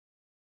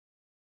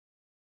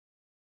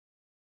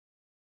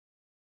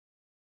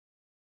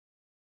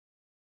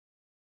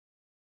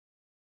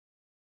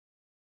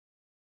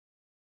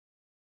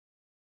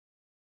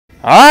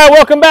All right,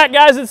 welcome back,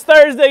 guys. It's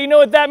Thursday. You know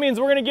what that means.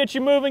 We're going to get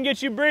you moving,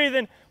 get you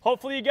breathing.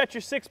 Hopefully you got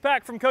your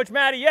six-pack from Coach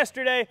Maddie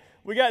yesterday.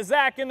 We got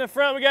Zach in the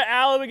front, we got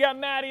Allie, we got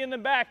Maddie in the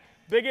back.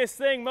 Biggest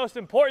thing, most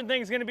important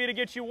thing is going to be to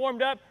get you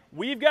warmed up.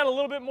 We've got a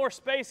little bit more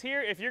space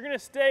here. If you're going to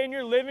stay in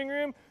your living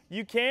room,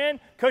 you can.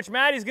 Coach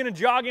Maddie's going to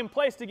jog in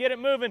place to get it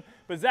moving.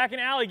 But Zach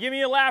and Allie, give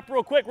me a lap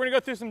real quick. We're going to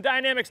go through some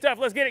dynamic stuff.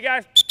 Let's get it,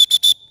 guys.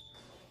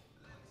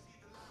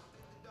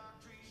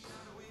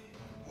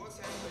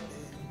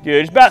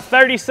 Good, just about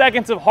 30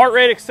 seconds of heart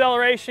rate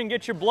acceleration.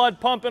 Get your blood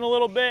pumping a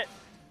little bit.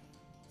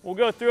 We'll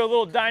go through a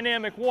little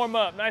dynamic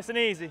warm-up, nice and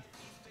easy.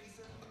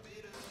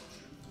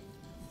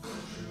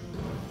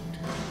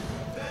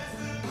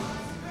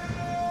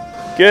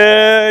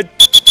 Good.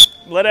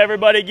 Let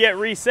everybody get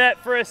reset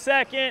for a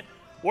second.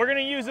 We're going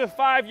to use a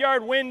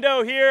 5-yard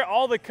window here.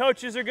 All the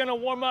coaches are going to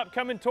warm up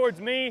coming towards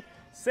me.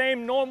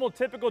 Same normal,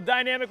 typical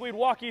dynamic we'd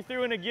walk you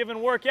through in a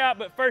given workout,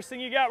 but first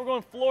thing you got, we're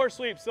going floor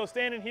sweeps. So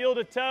standing heel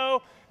to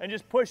toe and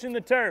just pushing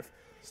the turf.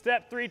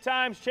 Step 3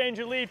 times, change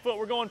your lead foot.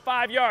 We're going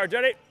 5 yards,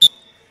 ready?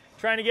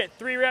 Trying to get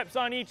 3 reps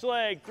on each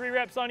leg, 3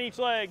 reps on each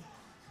leg.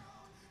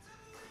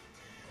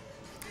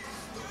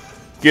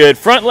 Good,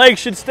 front leg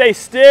should stay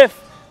stiff.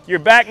 Your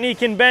back knee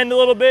can bend a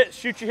little bit,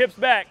 shoot your hips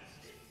back.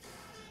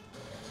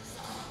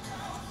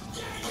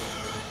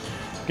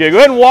 Good, go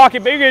ahead and walk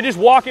it back. You're gonna just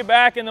walk it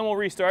back and then we'll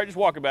restart, just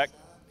walk it back.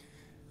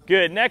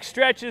 Good, next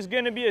stretch is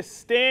gonna be a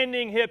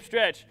standing hip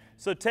stretch.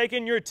 So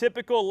taking your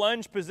typical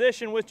lunge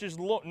position, which is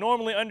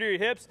normally under your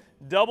hips,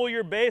 double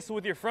your base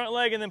with your front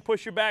leg and then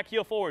push your back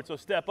heel forward. So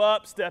step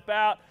up, step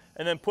out,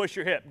 and then push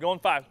your hip. Going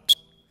 5.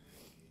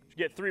 You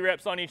get 3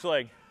 reps on each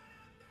leg.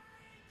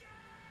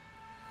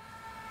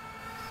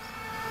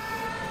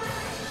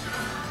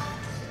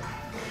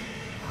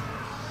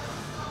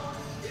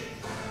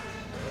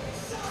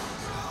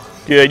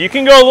 Good, you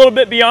can go a little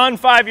bit beyond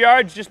 5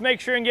 yards. Just make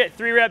sure and get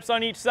 3 reps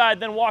on each side,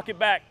 then walk it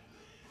back.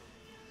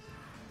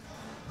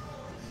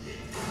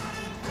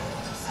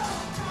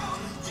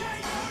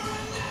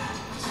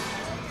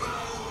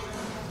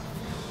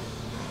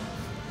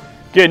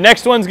 Good,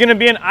 next one's gonna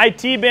be an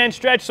IT band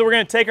stretch. So we're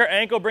gonna take our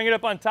ankle, bring it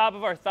up on top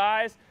of our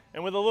thighs,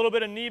 and with a little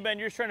bit of knee bend,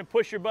 you're just trying to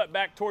push your butt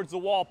back towards the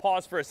wall.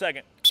 Pause for a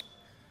second.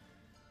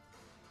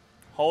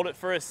 Hold it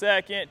for a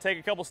second, take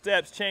a couple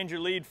steps, change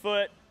your lead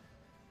foot.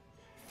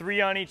 3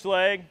 on each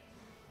leg.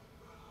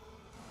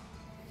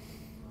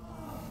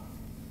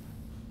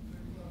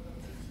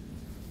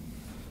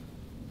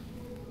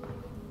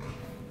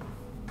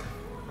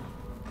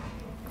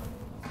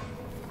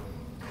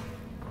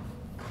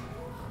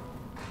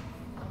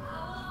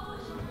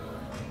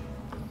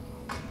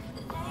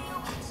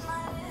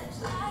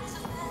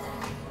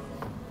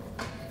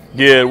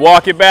 Good,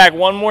 walk it back,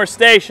 1 more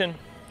station.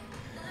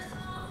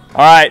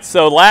 All right,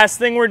 so last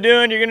thing we're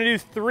doing, you're gonna do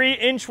 3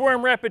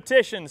 inchworm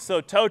repetitions. So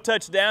toe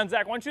touch down.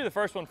 Zach, why don't you do the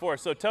first one for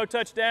us? So toe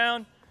touch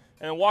down,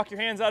 and then walk your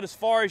hands out as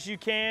far as you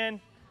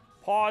can.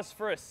 Pause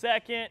for a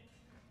second,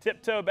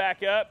 tiptoe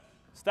back up.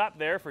 Stop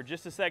there for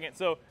just a second.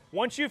 So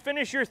once you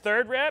finish your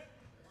 3rd rep,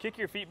 kick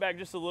your feet back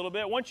just a little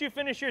bit. Once you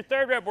finish your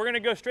 3rd rep, we're gonna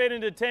go straight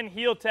into 10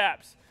 heel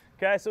taps.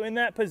 Okay, so in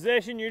that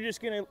position, you're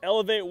just gonna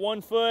elevate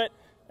 1 foot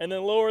and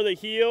then lower the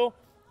heel.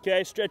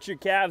 Okay, stretch your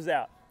calves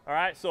out. All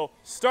right, so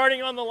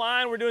starting on the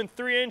line, we're doing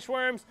 3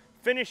 inchworms.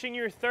 Finishing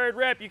your 3rd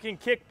rep, you can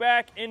kick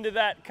back into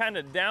that kind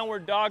of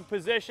downward dog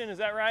position. Is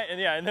that right? And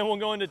yeah, and then we'll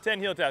go into 10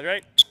 heel taps,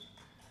 right?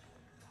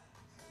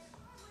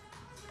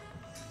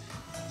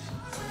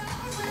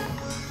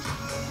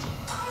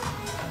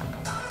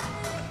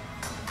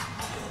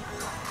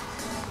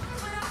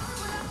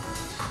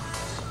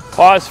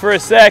 Pause for a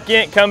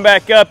second, come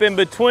back up in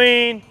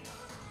between.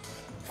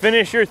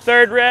 Finish your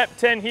 3rd rep,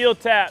 10 heel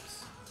taps.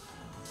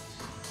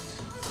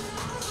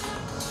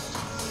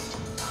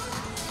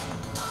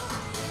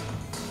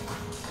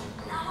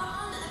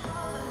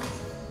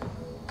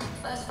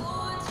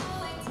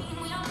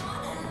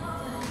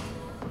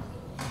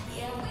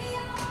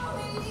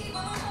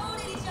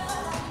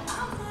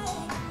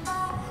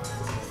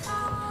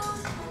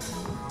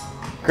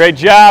 Great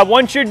job.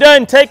 Once you're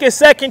done, take a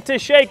second to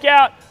shake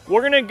out.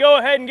 We're gonna go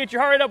ahead and get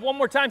your heart rate up 1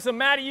 more time. So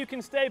Maddie, you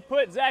can stay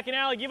put. Zach and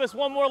Allie, give us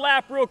 1 more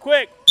lap real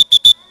quick.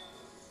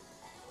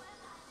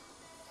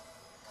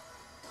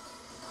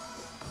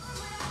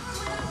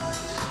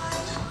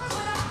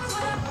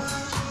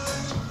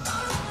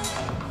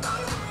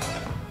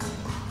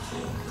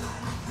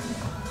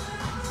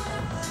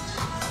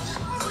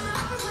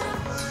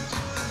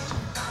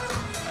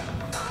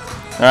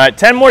 All right,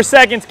 10 more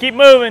seconds, keep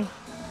moving.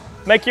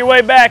 Make your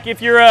way back if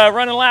you're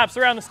running laps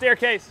around the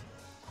staircase.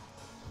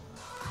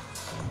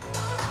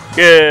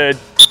 Good.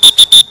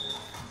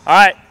 All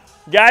right,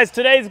 guys,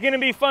 today's gonna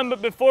be fun,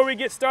 but before we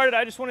get started,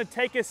 I just wanna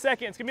take a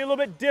second. It's gonna be a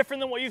little bit different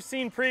than what you've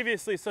seen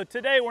previously. So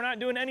today, we're not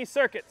doing any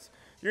circuits.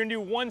 You're gonna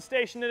do 1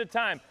 station at a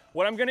time.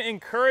 What I'm gonna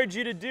encourage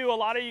you to do, a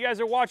lot of you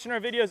guys are watching our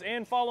videos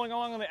and following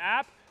along on the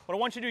app. What I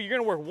want you to do, you're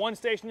gonna work 1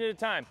 station at a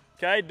time,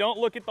 okay? Don't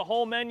look at the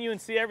whole menu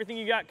and see everything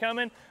you got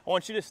coming. I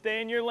want you to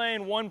stay in your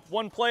lane,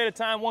 one play at a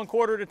time, 1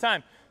 quarter at a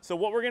time. So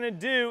what we're gonna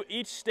do,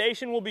 each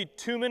station will be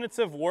 2 minutes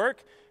of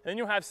work, then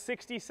you'll have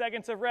 60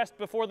 seconds of rest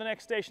before the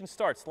next station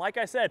starts. Like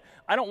I said,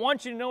 I don't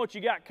want you to know what you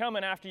got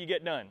coming after you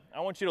get done. I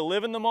want you to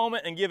live in the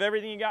moment and give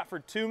everything you got for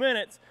 2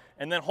 minutes,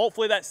 and then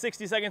hopefully that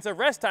 60 seconds of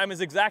rest time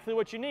is exactly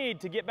what you need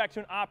to get back to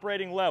an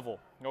operating level,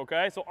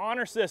 okay? So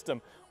honor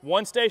system,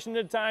 1 station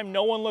at a time,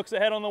 no one looks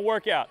ahead on the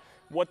workout.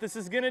 What this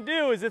is gonna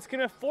do is it's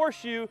gonna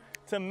force you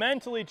to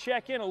mentally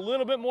check in a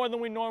little bit more than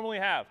we normally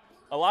have.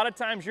 A lot of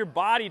times your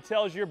body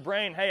tells your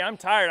brain, hey, I'm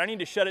tired, I need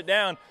to shut it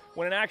down,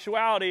 when in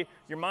actuality,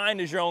 your mind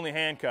is your only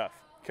handcuff,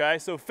 okay?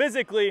 So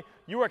physically,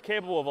 you are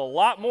capable of a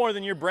lot more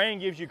than your brain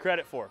gives you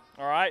credit for,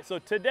 all right? So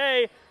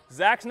today,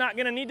 Zach's not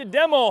gonna need to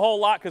demo a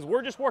whole lot because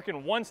we're just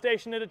working 1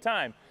 station at a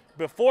time.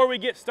 Before we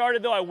get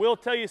started though, I will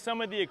tell you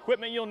some of the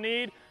equipment you'll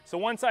need. So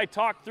once I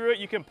talk through it,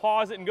 you can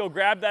pause it and go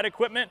grab that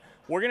equipment.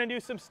 We're gonna do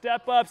some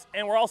step ups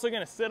and we're also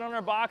gonna sit on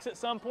our box at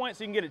some point.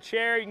 So you can get a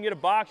chair, you can get a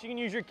box, you can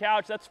use your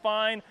couch, that's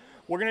fine.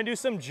 We're gonna do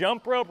some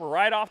jump rope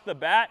right off the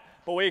bat,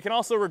 but we can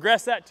also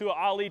regress that to an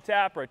ollie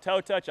tap or a toe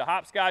touch, a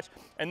hopscotch.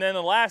 And then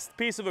the last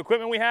piece of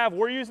equipment we have,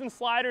 we're using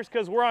sliders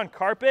because we're on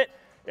carpet.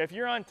 If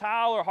you're on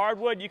tile or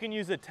hardwood, you can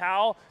use a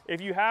towel.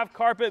 If you have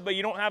carpet but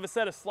you don't have a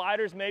set of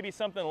sliders, maybe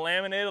something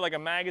laminated like a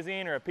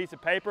magazine or a piece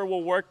of paper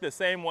will work the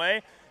same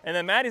way. And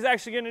then Maddie's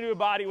actually gonna do a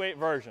body weight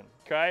version,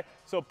 okay?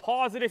 So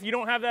pause it if you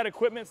don't have that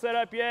equipment set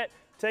up yet.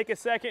 Take a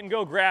second and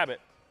go grab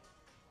it.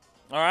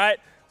 All right,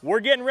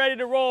 we're getting ready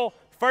to roll.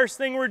 First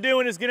thing we're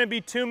doing is gonna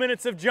be 2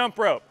 minutes of jump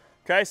rope.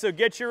 Okay, so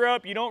get your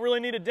rope. You don't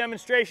really need a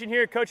demonstration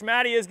here. Coach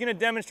Maddie is gonna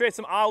demonstrate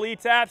some ollie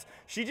taps.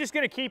 She's just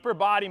gonna keep her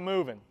body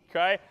moving,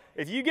 okay?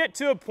 If you get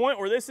to a point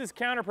where this is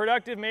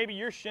counterproductive, maybe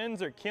your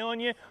shins are killing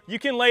you, you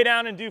can lay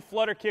down and do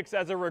flutter kicks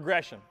as a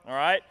regression, all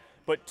right?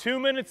 But 2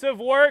 minutes of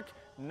work,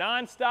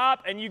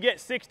 non-stop, and you get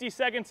 60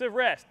 seconds of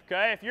rest,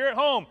 okay? If you're at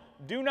home,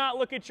 do not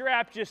look at your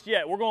app just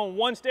yet. We're going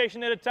 1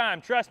 station at a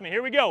time. Trust me,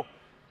 here we go.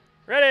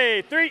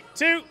 Ready, 3,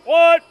 2,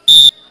 1.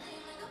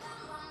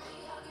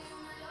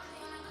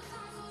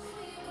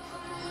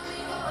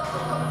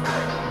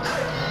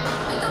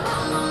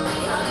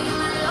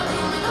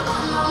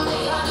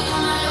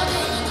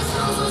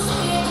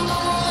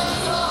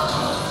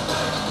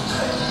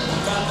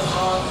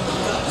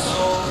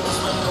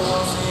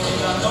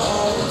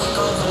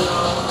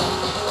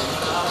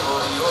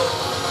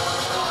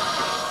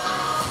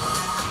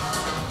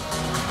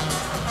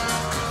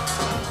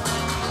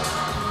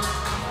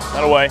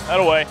 That away, that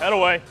away, that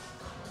away.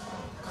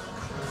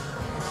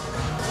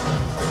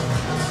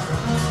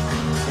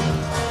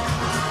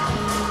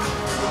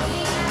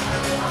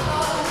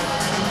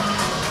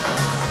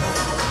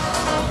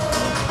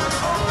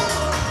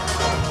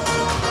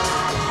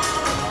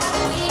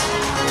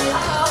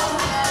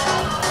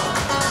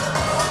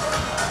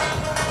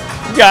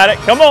 You got it,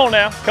 come on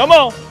now, come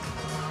on.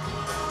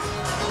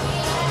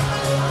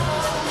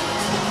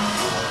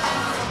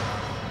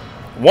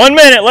 One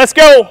minute, let's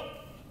go.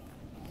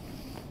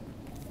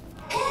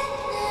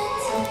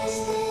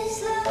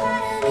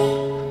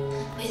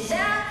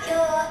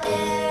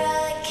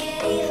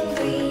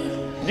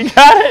 You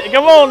got it,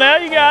 come on now,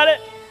 you got it.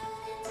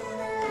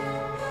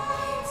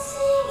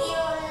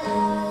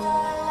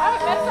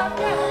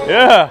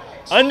 Yeah,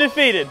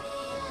 undefeated.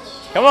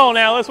 Come on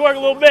now, let's work a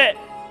little bit.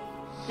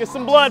 Get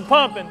some blood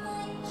pumping.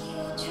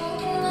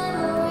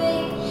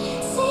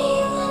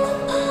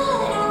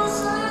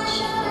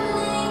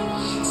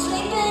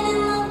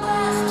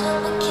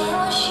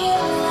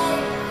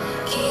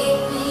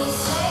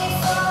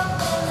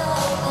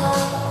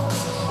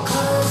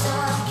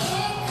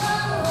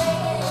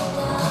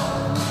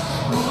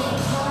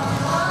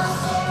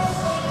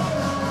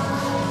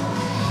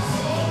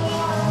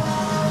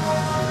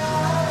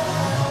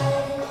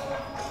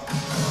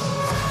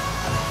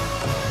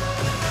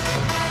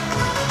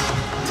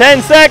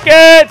 Ten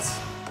seconds.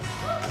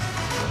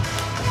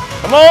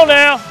 Come on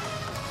now.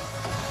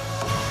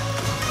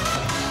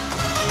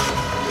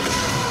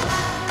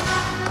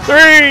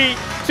 Three,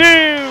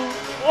 2,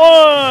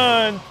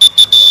 1.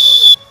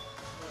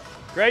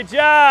 Great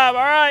job.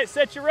 All right,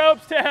 set your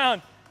ropes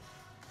down.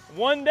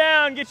 One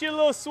down, get you a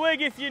little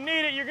swig if you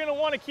need it. You're gonna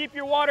wanna keep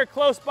your water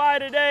close by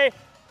today.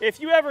 If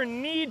you ever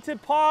need to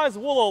pause,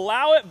 we'll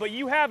allow it, but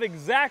you have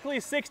exactly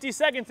 60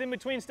 seconds in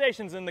between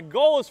stations, and the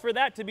goal is for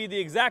that to be the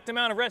exact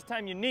amount of rest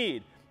time you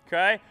need,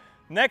 okay?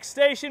 Next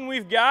station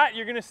we've got,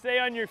 you're gonna stay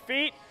on your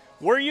feet.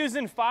 We're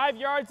using 5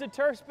 yards of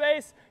turf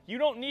space. You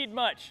don't need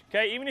much,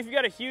 okay? Even if you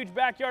got a huge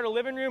backyard or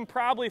living room,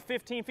 probably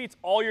 15 feet's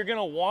all you're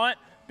gonna want,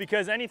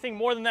 because anything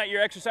more than that,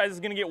 your exercise is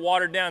gonna get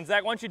watered down.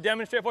 Zach, why don't you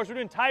demonstrate for us? We're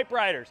doing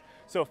typewriters.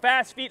 So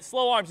fast feet,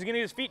 slow arms. He's gonna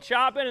get his feet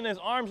chopping and his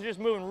arms are just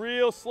moving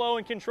real slow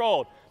and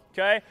controlled.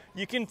 Okay,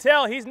 you can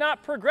tell he's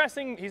not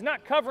progressing, he's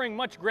not covering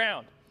much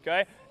ground,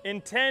 okay? In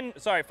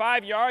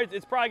 5 yards,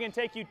 it's probably gonna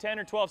take you 10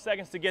 or 12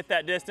 seconds to get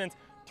that distance.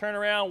 Turn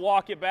around,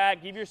 walk it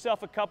back, give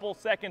yourself a couple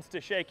seconds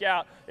to shake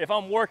out. If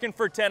I'm working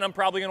for 10, I'm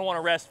probably gonna wanna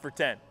rest for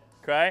 10,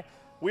 okay?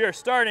 We are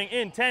starting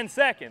in 10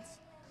 seconds.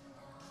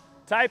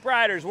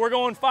 Typewriters, we're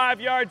going 5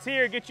 yards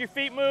here. Get your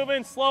feet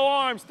moving, slow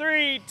arms,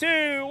 3,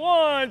 2,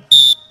 1.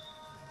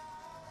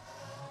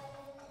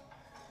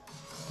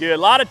 Good, a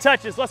lot of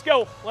touches. Let's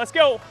go, let's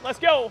go, let's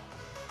go.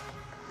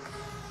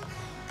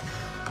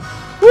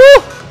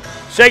 Woo!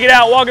 Shake it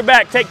out, walk it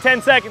back, take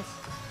 10 seconds.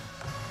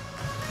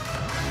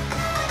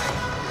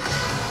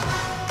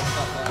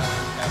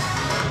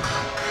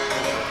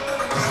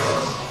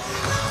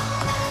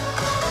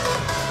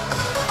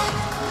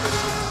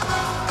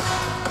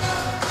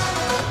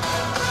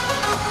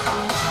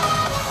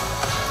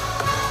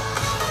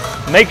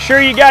 Make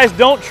sure you guys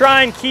don't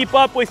try and keep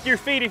up with your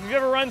feet. If you've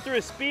ever run through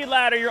a speed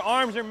ladder, your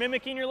arms are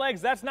mimicking your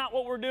legs. That's not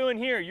what we're doing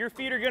here. Your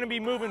feet are going to be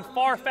moving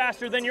far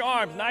faster than your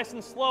arms. Nice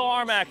and slow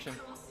arm action.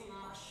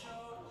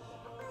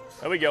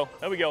 There we go.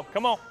 There we go.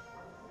 Come on.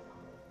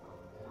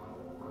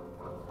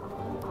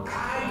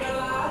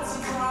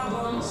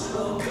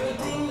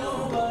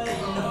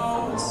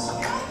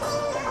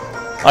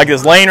 Like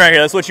this lane right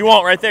here. That's what you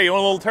want right there. You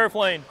want a little turf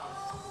lane.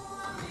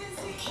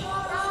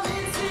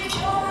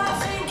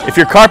 If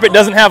your carpet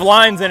doesn't have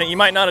lines in it, you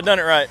might not have done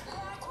it right.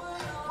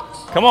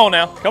 Come on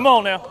now. Come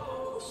on now.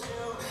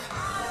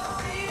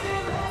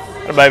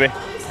 Oh, baby.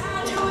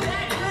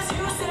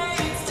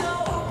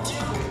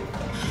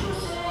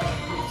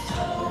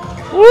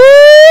 Woo!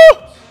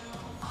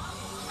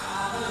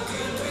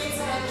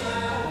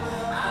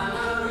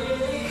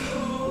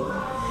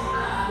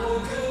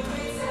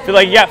 Feel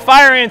like you got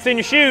fire ants in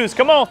your shoes.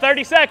 Come on,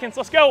 30 seconds.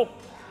 Let's go.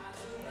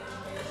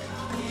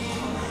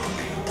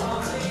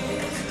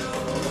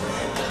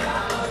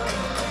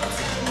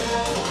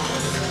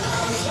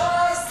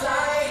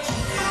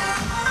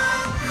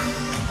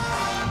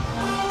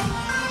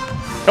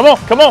 Come on,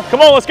 come on,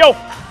 come on, let's go.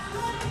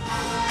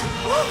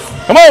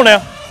 Come on now.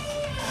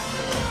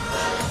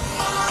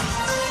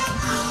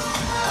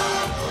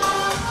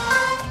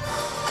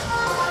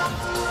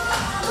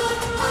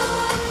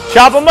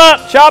 Chop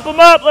them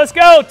up, let's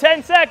go,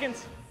 10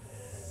 seconds.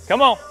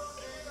 Come on,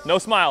 no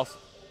smiles.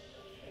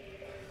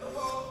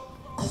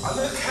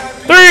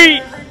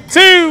 3,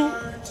 2,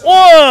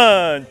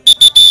 1.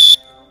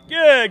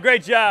 Good,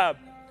 great job.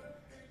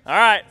 All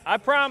right, I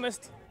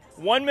promised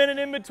 1 minute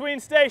in between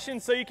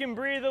stations so you can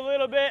breathe a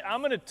little bit.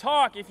 I'm gonna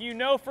talk. If you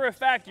know for a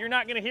fact you're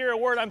not gonna hear a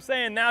word I'm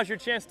saying, now's your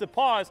chance to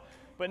pause.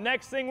 But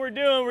next thing we're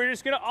doing, we're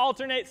just gonna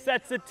alternate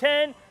sets of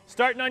 10,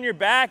 starting on your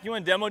back. You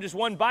wanna demo just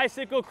 1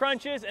 bicycle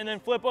crunches and then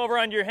flip over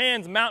on your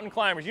hands, mountain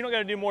climbers. You don't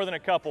gotta do more than a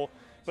couple.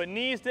 But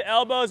knees to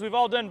elbows, we've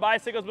all done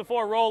bicycles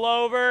before, roll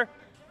over.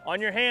 On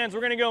your hands,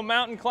 we're gonna go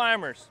mountain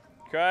climbers,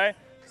 okay?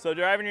 So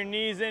driving your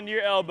knees into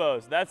your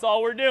elbows. That's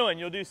all we're doing.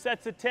 You'll do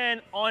sets of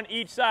 10 on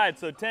each side.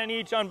 So 10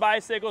 each on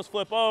bicycles,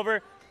 flip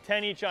over,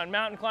 10 each on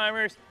mountain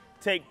climbers.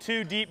 Take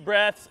 2 deep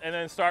breaths and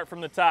then start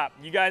from the top.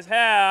 You guys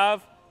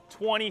have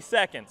 20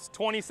 seconds.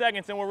 20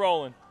 seconds and we're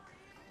rolling.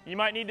 You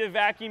might need to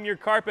vacuum your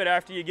carpet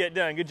after you get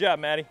done. Good job,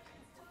 Maddie.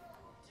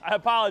 I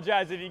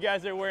apologize if you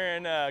guys are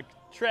wearing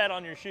tread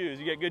on your shoes.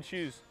 You get good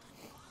shoes.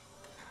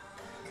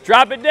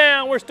 Drop it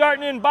down. We're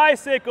starting in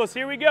bicycles.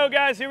 Here we go,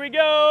 guys. Here we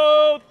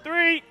go.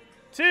 3,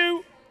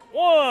 2,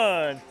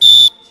 1.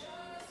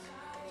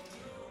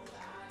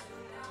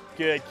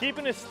 Good.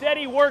 Keeping a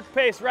steady work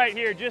pace right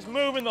here. Just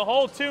moving the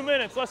whole 2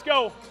 minutes. Let's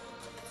go.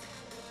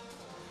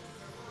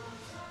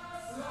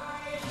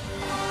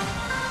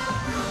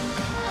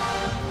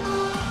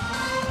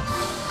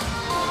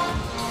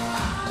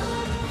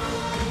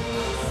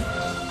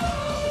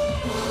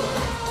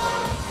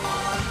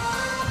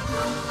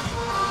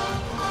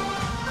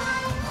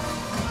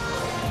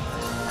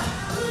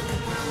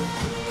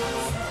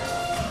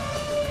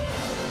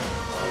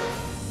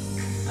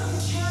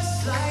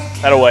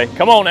 That away.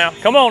 Come on now.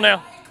 Come on now.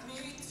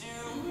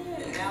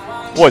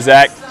 What,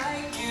 Zach?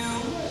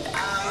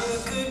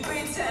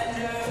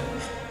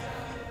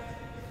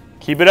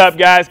 Keep it up,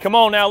 guys. Come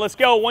on now. Let's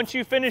go. Once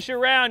you finish your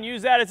round,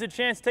 use that as a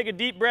chance to take a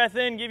deep breath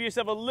in. Give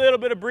yourself a little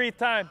bit of breathe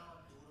time.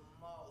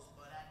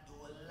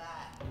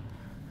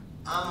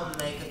 I'm gonna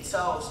make a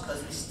toast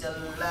because we still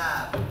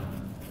alive.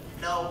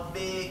 No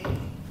big.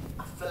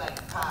 I feel like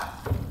a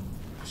pop.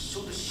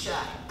 Shoot a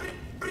shot.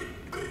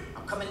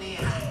 I'm coming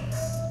in.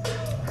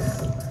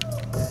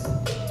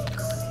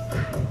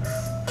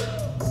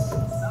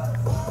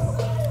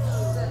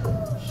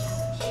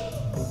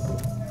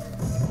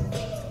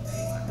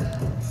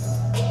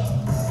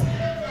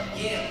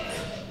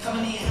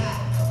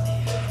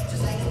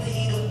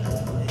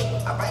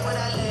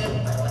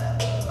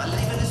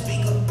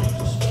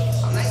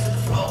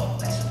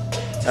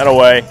 'That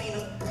away.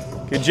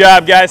 Good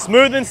job, guys.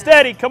 Smooth and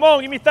steady. Come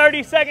on, give me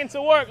 30 seconds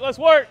of work. Let's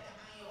work.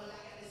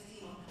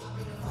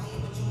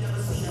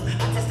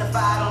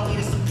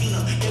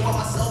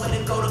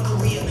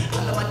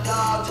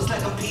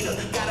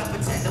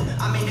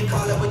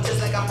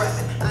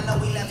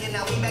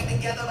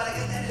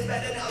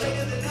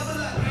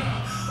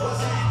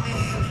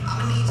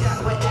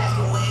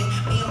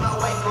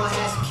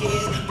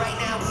 Right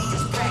now we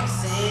just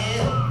practicing.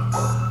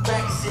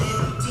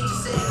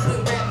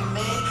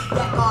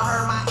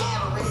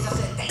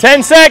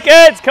 10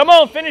 seconds. Come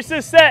on, finish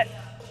this set.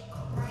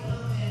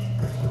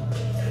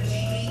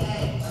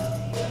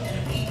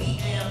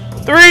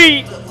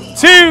 3,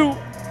 2,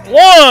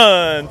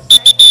 1.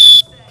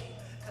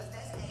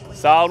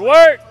 Solid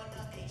work.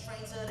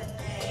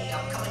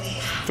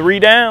 3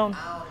 down.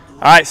 All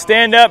right,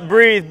 stand up,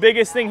 breathe.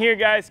 Biggest thing here,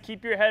 guys,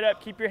 keep your head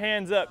up, keep your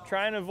hands up.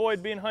 Try and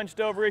avoid being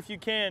hunched over if you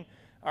can.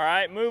 All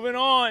right, moving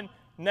on.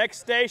 Next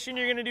station,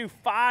 you're gonna do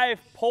 5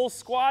 pulse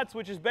squats,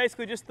 which is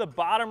basically just the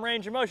bottom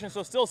range of motion.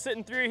 So still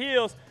sitting through your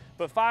heels,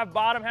 but 5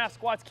 bottom half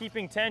squats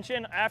keeping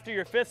tension. After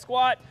your 5th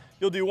squat,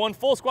 you'll do 1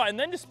 full squat and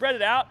then just spread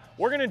it out.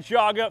 We're gonna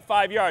jog up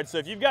 5 yards. So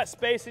if you've got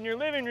space in your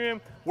living room,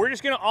 we're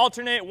just gonna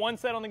alternate 1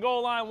 set on the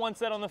goal line, 1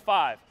 set on the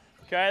 5.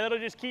 Okay, that'll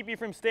just keep you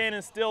from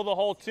standing still the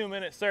whole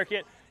 2-minute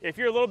circuit. If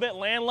you're a little bit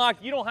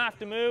landlocked, you don't have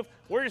to move.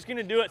 We're just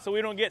gonna do it so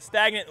we don't get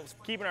stagnant,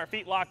 keeping our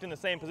feet locked in the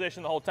same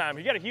position the whole time.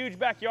 If you got a huge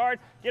backyard,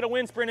 get a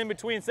wind sprint in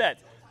between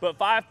sets. But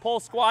 5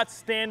 pulse squats,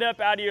 stand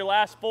up out of your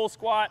last full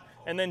squat,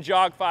 and then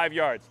jog 5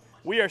 yards.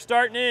 We are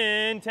starting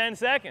in 10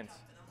 seconds.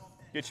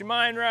 Get your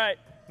mind right.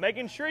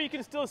 Making sure you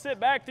can still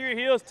sit back through your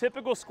heels.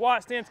 Typical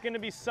squat stance gonna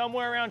be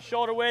somewhere around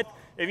shoulder width.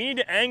 If you need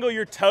to angle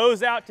your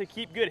toes out to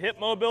keep good hip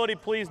mobility,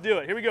 please do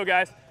it. Here we go,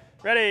 guys.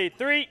 Ready,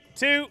 3,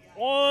 2,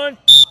 1.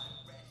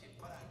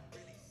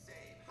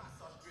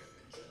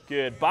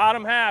 Good,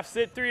 bottom half,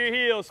 sit through your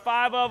heels,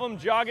 5 of them,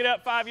 jog it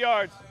up 5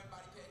 yards.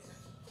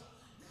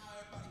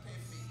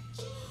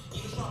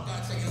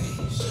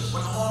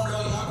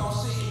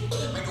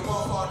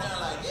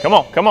 Come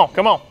on, come on,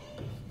 come on.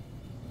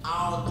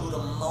 I don't do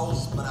the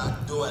most, but I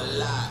do a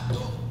lot.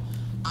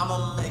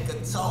 I'ma make a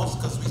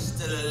toast, cause we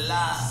still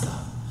alive.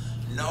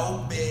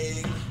 No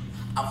big,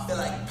 I feel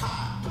like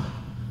pop.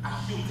 I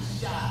shoot the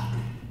shot.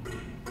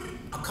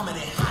 I'm coming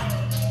in hot.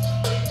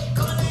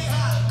 Coming in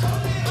hot,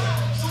 coming in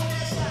hot. Shoot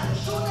that shot,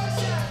 shoot that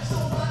shot.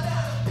 Shoot my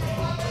down,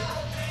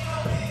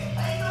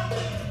 ain't no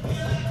big,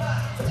 feel like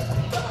pop.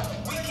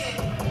 We can't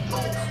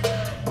move,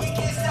 we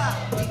can't stop.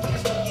 We can't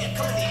stop, yeah,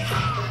 coming in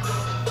hot.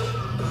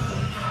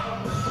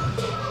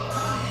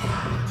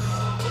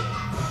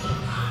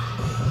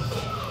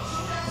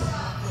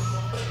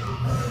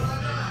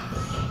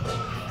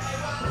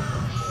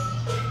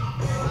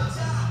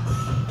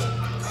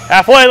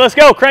 Halfway, let's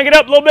go. Crank it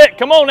up a little bit.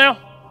 Come on now.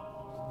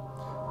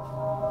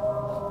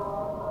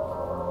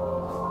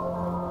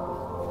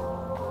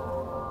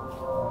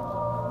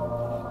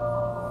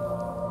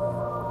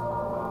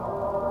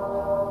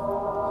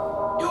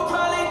 You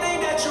probably think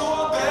that you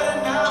are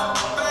better now,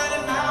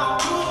 better now.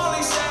 You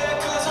only say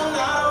that 'cause I'm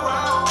not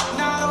around,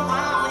 not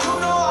around. You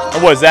know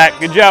I That was Zach.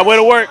 Good job. Way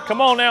to work.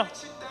 Come on now.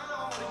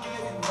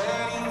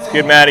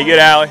 Good, Maddie. Good,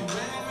 Allie.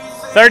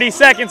 30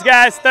 seconds,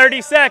 guys.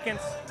 30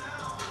 seconds.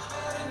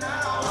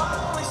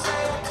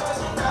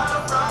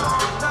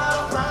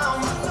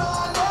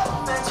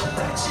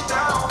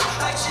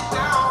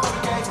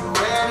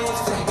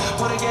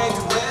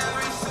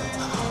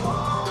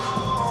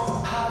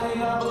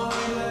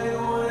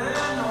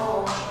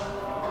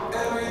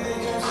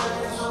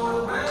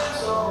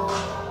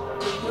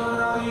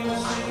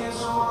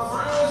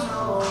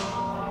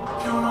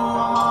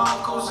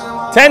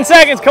 Ten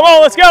seconds, come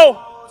on, let's go.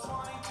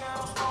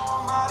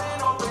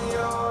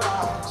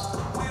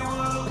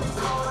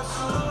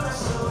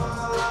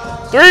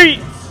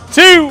 3,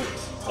 2,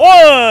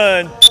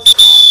 1.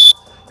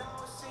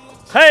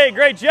 Hey,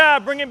 great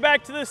job. Bring it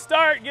back to the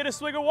start. Get a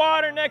swig of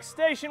water. Next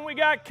station we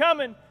got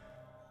coming.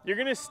 You're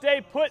gonna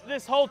stay put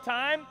this whole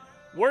time.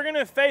 We're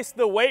gonna face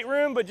the weight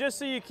room, but just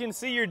so you can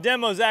see your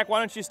demo, Zach, why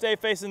don't you stay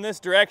facing this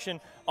direction?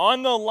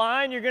 On the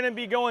line, you're gonna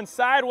be going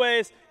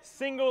sideways,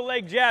 single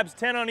leg jabs,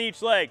 10 on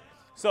each leg.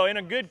 So in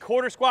a good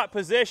quarter squat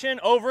position,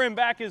 over and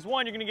back is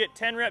 1. You're gonna get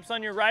 10 reps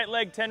on your right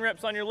leg, 10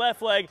 reps on your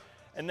left leg,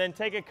 and then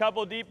take a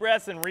couple deep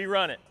breaths and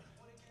rerun it.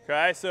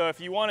 Okay, so if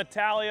you wanna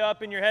tally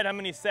up in your head how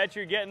many sets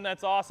you're getting,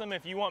 that's awesome.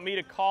 If you want me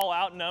to call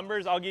out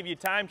numbers, I'll give you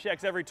time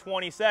checks every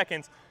 20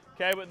 seconds.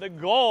 Okay, but the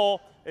goal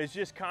is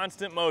just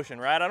constant motion,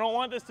 right? I don't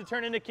want this to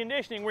turn into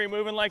conditioning where you're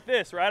moving like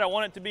this, right? I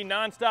want it to be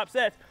non-stop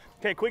sets,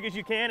 okay, quick as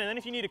you can, and then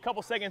if you need a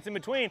couple seconds in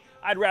between,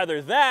 I'd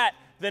rather that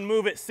than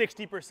move at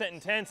 60%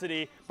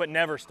 intensity, but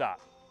never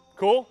stop.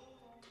 Cool?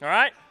 All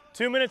right,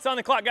 2 minutes on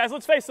the clock. Guys,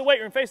 let's face the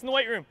weight room, facing the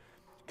weight room.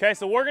 Okay,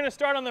 so we're gonna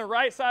start on the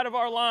right side of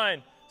our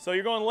line. So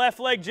you're going left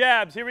leg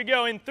jabs. Here we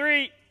go in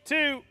 3,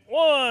 2,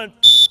 1.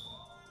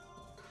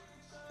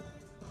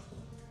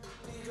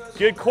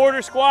 Good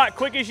quarter squat,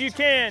 quick as you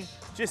can.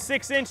 Just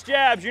 6-inch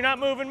jabs. You're not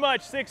moving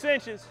much, 6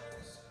 inches.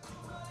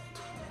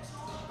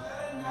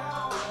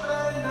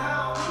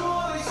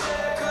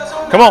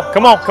 Come on,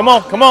 come on, come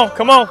on, come on,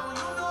 come on.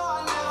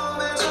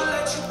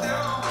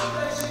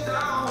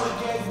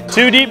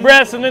 2 deep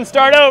breaths and then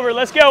start over.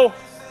 Let's go.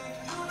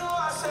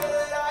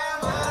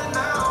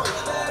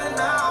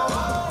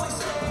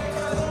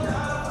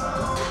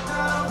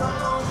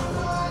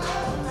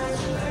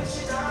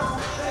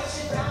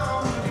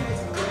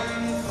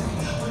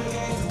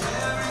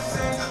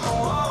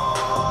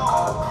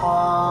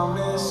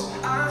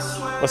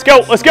 Let's go,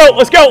 let's go,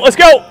 let's go, let's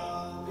go.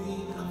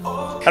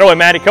 How do I,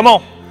 Maddie? Come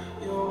on.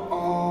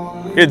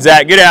 Good,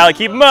 Zach. Good, Allie.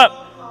 Keep them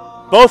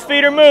up. Both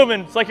feet are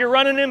moving. It's like you're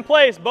running in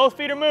place. Both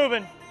feet are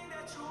moving.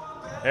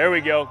 There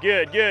we go.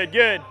 Good, good,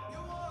 good.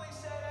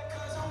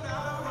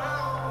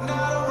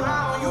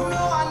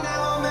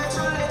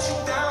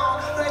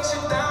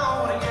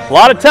 A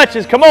lot of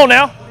touches. Come on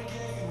now.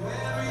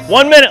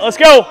 1 minute. Let's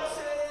go.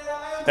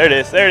 There it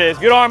is. There it is.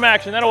 Good arm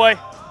action. That away.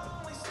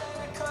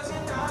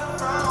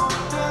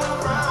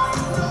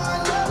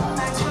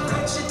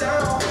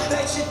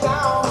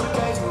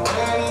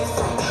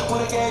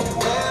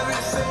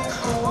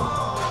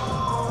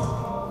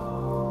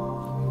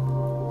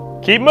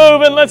 Keep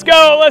moving. Let's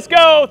go. Let's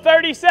go.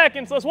 30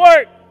 seconds. Let's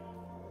work.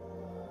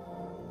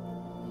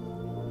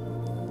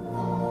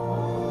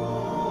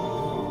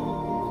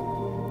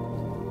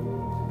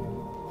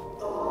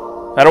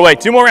 That away.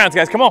 2 more rounds,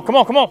 guys. Come on. Come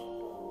on. Come on.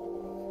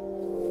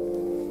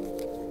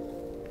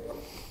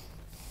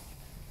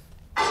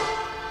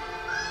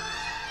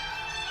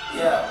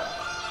 Yeah.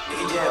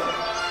 Nicky Jam.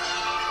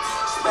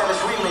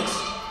 Spanish remix.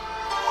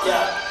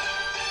 Yeah.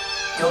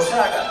 Yo,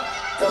 Shaka.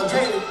 Yo,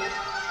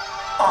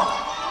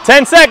 Jalen.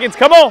 10 seconds.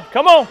 Come on.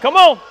 Come on. Come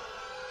on.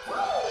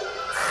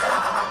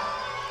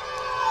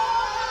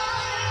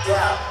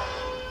 Yeah.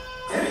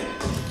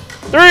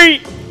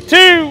 3,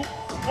 2,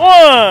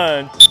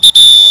 1.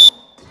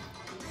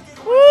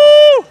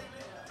 Woo!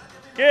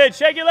 Good.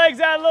 Shake your legs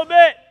out a little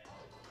bit.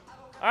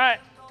 All right.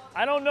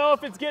 I don't know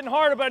if it's getting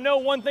harder, but I know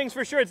one thing's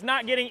for sure. It's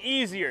not getting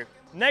easier.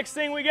 Next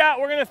thing we got,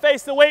 we're going to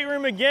face the weight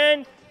room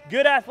again.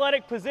 Good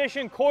athletic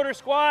position, quarter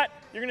squat.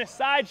 You're going to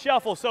side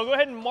shuffle. So go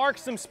ahead and mark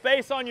some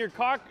space on your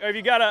car, or if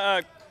you got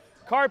a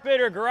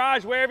carpet or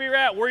garage, wherever you're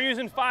at. We're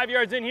using 5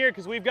 yards in here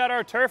because we've got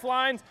our turf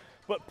lines,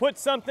 but put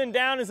something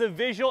down as a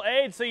visual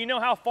aid so you know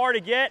how far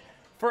to get.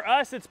 For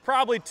us, it's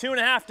probably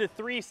 2.5 to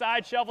 3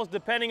 side shuffles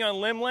depending on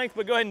limb length,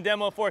 but go ahead and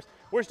demo it for us.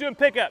 We're just doing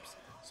pickups.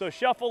 So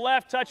shuffle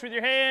left, touch with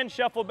your hand,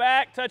 shuffle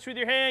back, touch with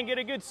your hand. Get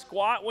a good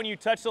squat when you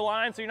touch the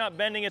line so you're not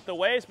bending at the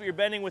waist, but you're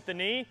bending with the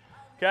knee,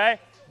 okay?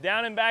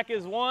 Down and back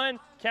is 1.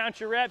 Count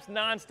your reps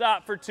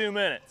nonstop for 2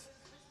 minutes,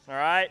 all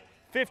right?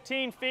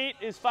 15 feet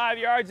is 5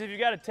 yards. If you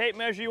got a tape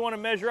measure, you want to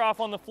measure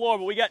off on the floor,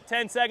 but we got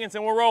 10 seconds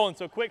and we're rolling,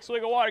 so quick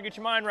swig of water, get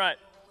your mind right.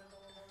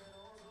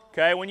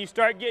 Okay, when you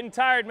start getting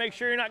tired, make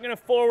sure you're not going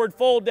to forward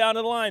fold down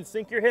to the line.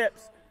 Sink your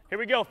hips. Here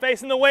we go,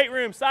 facing the weight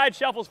room. Side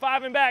shuffles,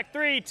 5 and back.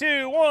 3,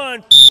 2,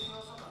 1.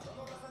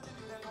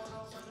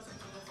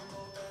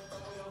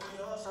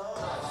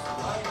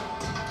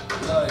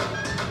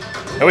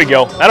 There we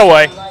go. That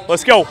away.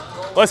 Let's go.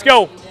 Let's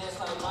go.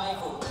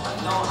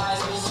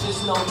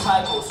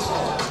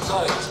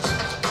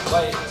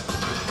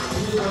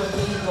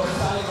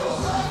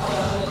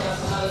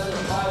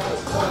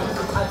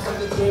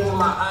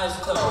 My eyes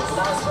closed.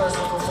 Last verse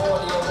was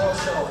before the award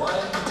show. What?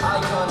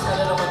 Icon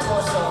tatted on my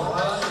torso.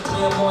 What?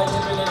 Me and boy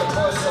dipping in the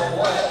torso.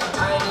 What?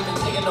 I ain't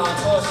even taking on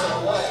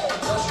torso. What?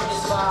 Don't you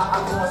despise?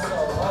 I'm more so.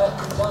 What?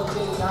 One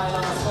thing dying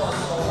on my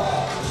torso.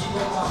 What? She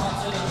broke my heart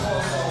to the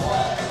torso.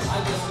 What?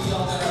 I guess we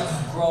all gotta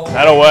grow.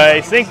 That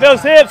away. Sink those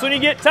hips when you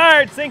get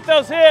tired. Sink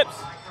those hips.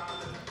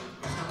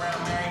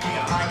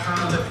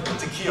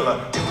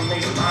 Tequila. And we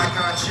made some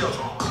icon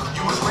children.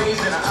 You was raised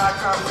in an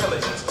icon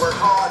village. Work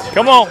hard.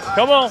 Come on,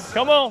 come on,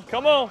 come on,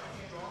 come on.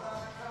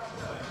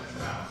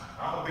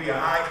 I'm gonna be an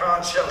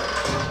icon chiller.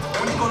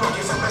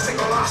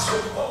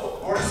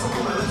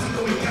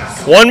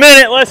 1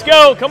 minute, let's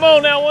go. Come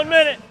on now, 1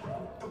 minute.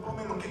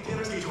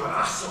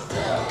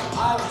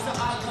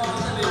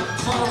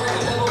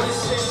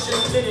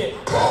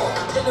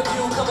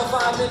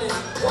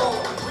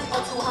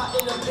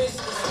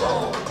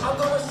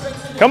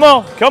 Come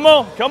on, come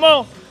on, come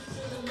on.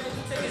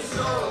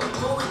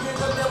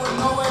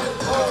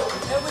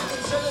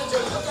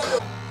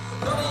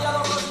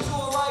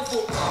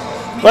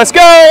 Let's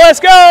go, let's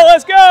go,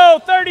 let's go.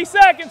 30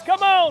 seconds,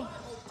 come on.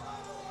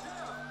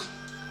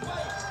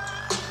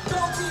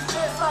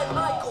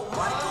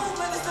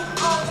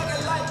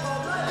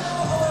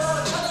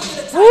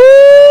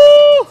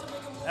 Woo!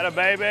 Atta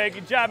baby,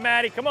 good job,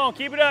 Maddie. Come on,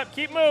 keep it up,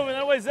 keep moving.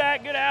 That way,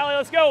 Zach, good alley,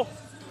 let's go.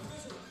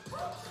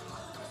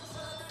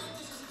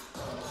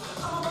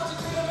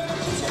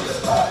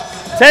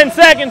 Ten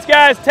seconds,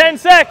 guys, 10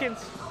 seconds.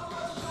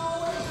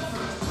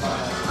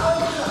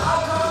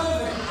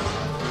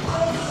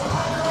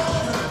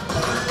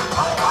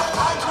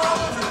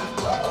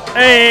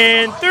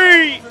 And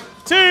 3,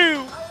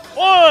 2,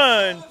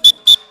 1.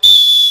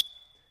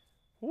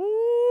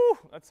 Woo!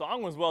 That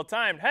song was well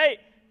timed. Hey,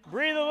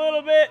 breathe a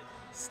little bit.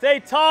 Stay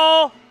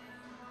tall.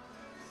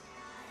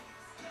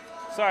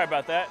 Sorry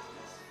about that.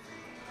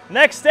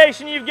 Next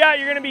station you've got,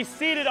 you're going to be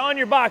seated on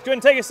your box. Go ahead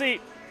and take a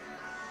seat.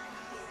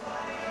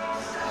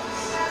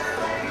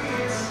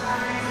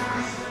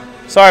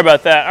 Sorry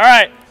about that. All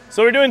right,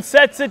 so we're doing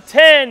sets of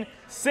 10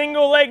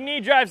 single leg knee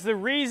drives. The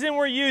reason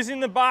we're using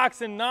the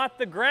box and not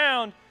the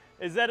ground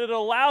is that it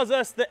allows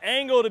us the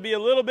angle to be a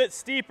little bit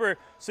steeper.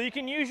 So you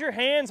can use your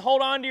hands,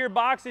 hold on to your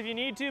box if you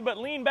need to, but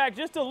lean back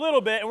just a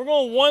little bit, and we're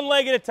going 1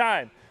 leg at a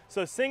time.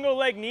 So single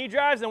leg knee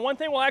drives, and one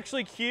thing we'll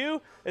actually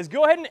cue is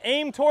go ahead and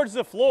aim towards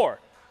the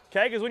floor,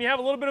 okay? Because when you have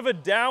a little bit of a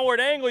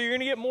downward angle, you're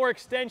gonna get more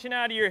extension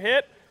out of your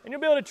hip, and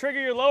you'll be able to trigger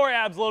your lower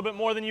abs a little bit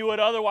more than you would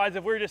otherwise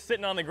if we were just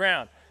sitting on the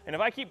ground. And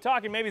if I keep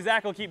talking, maybe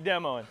Zach will keep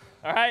demoing,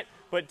 all right?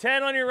 But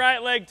 10 on your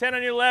right leg, 10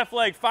 on your left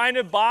leg. Find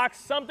a box,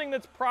 something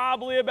that's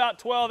probably about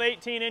 12,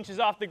 18 inches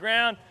off the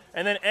ground.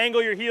 and then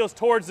angle your heels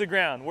towards the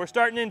ground. We're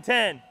starting in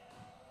 10.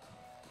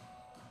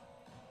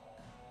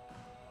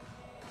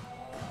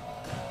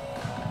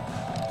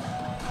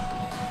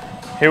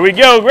 Here we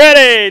go,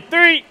 ready,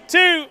 3,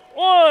 2,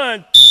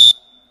 1.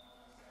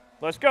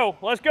 Let's go,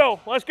 let's go,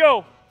 let's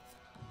go.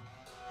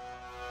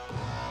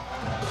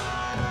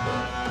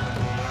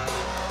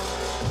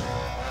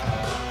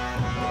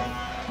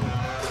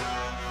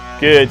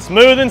 Good,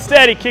 smooth and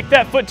steady. Kick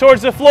that foot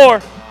towards the floor.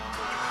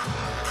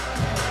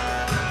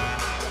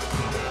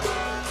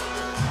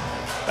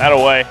 That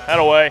away, that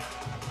away.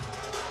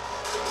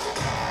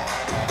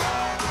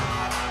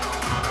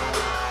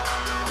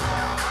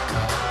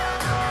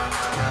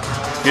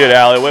 Good,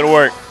 Allie, way to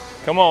work.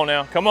 Come on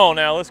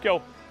now, let's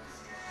go.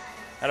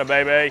 Atta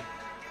baby.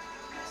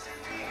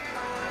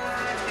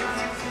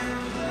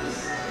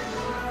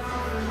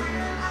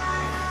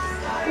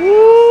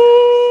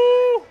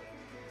 Woo!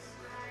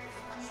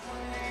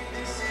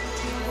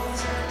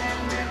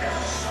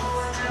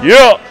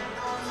 Yeah.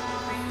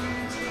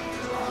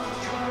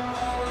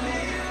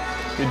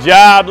 Good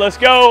job. Let's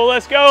go.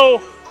 Let's go.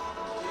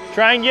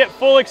 Try and get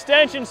full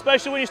extension,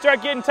 especially when you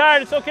start getting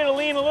tired. It's okay to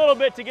lean a little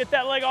bit to get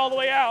that leg all the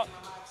way out.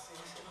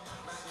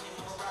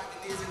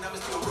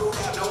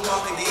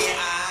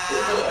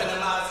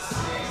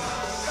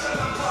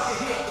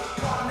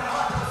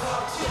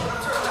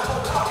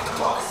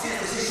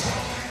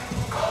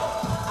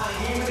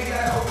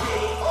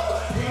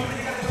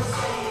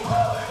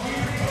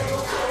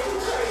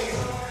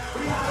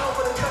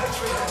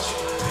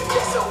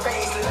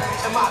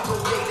 Am I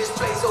okay? This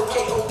place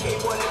okay,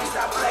 boy, let me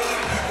stop playing.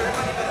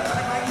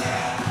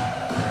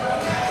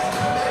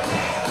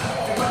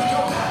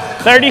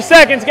 30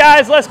 seconds,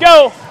 guys, let's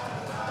go.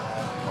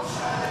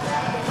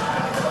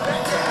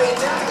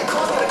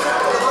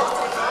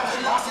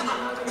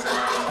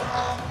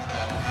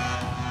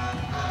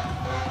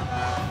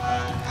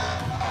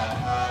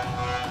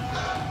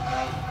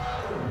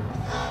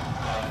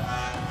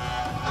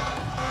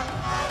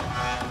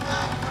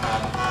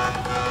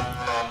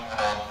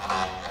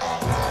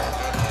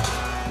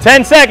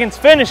 Ten seconds,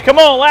 finish, come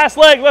on, last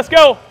leg, let's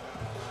go.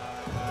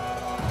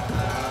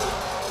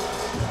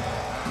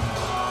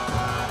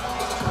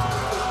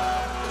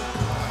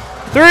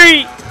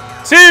 Three,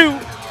 2,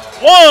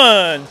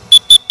 1.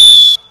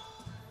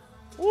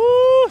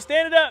 Woo,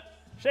 stand it up.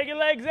 Shake your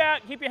legs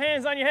out, keep your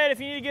hands on your head. If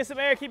you need to get some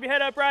air, keep your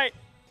head upright.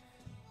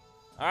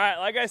 All right,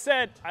 like I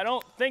said, I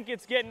don't think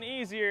it's getting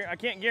easier. I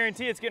can't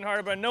guarantee it's getting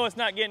harder, but I know it's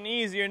not getting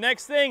easier.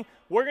 Next thing,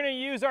 we're gonna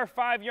use our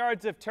 5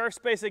 yards of turf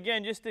space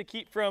again, just to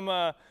keep from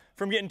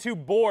getting too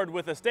bored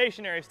with a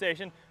stationary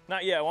station.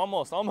 Not yet,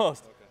 almost. Okay.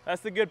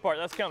 That's the good part,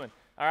 that's coming.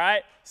 All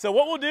right, so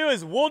what we'll do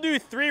is we'll do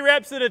 3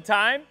 reps at a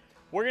time.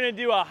 We're gonna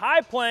do a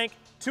high plank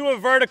to a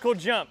vertical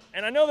jump.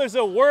 And I know there's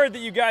a word that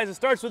you guys, it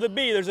starts with a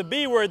B. There's a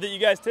B word that you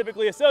guys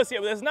typically associate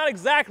with. That's not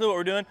exactly what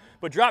we're doing,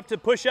 but drop to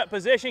push-up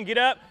position, get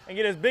up, and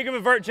get as big of a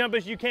vert jump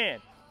as you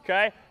can,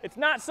 okay? It's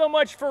not so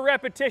much for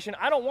repetition.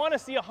 I don't wanna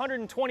see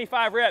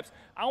 125 reps.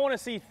 I wanna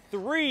see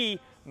 3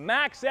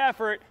 max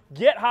effort,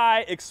 get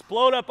high,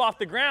 explode up off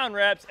the ground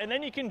reps, and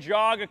then you can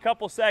jog a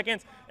couple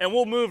seconds, and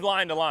we'll move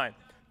line to line.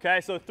 Okay,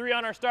 so 3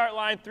 on our start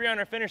line, 3 on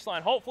our finish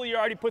line. Hopefully you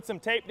already put some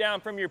tape down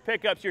from your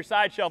pickups, your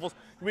side shuffles.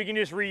 We can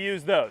just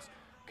reuse those,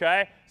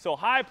 okay? So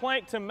high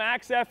plank to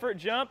max effort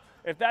jump.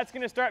 If that's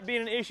gonna start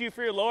being an issue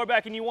for your lower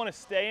back and you wanna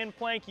stay in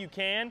plank, you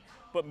can.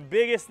 But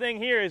biggest thing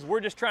here is we're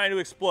just trying to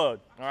explode,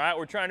 all right?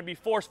 We're trying to be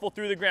forceful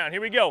through the ground.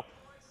 Here we go.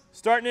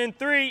 Starting in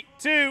 3,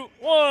 2,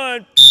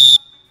 1.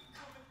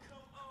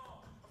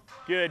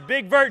 Good,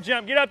 big vert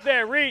jump, get up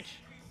there, reach,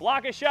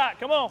 block a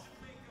shot, come on.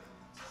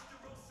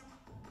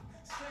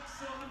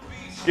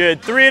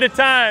 Good, 3 at a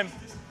time.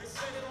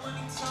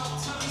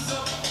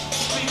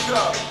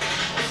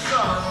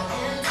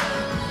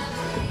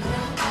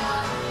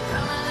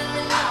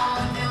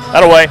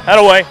 That away, that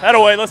away, that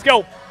away, let's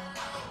go.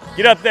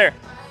 Get up there.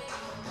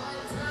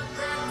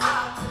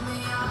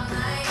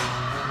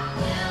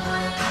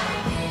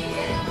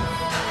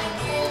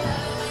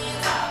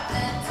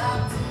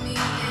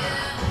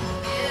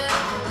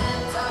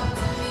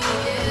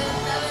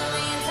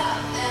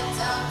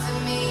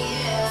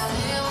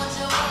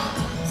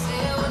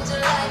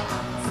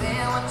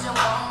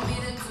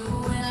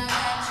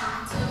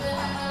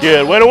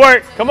 Good, way to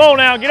work. Come on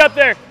now, get up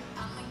there.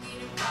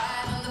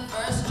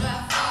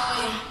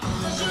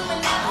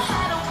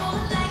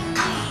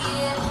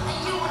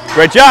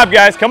 Great job,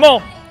 guys, come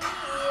on.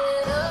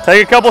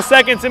 Take a couple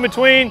seconds in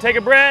between, take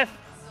a breath.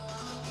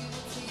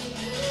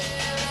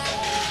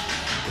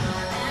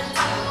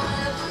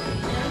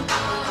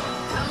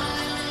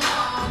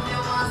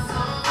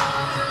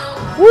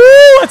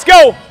 Woo, let's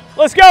go,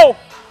 let's go.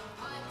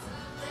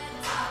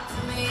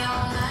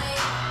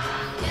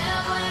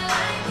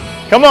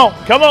 Come on,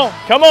 come on,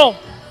 come on.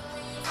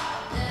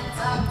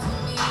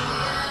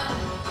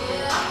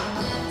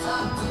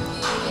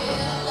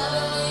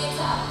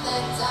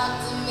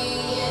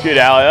 Good,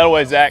 Allie, that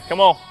way, Zach. Come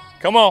on,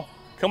 come on,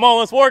 come on,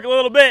 let's work a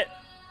little bit.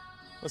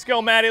 Let's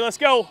go, Maddie, let's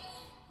go.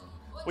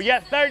 We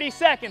got 30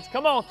 seconds,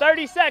 come on,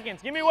 30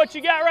 seconds. Give me what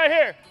you got right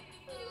here.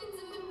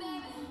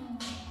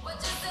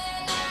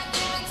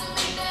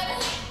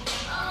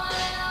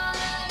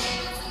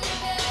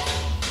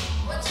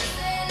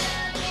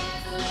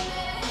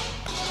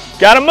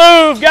 Gotta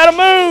move, gotta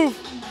move.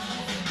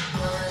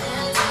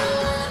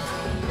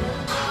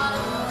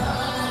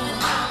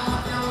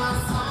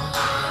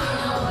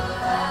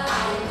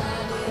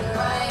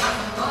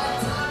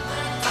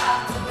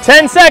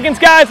 Ten seconds,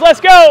 guys,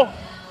 let's go.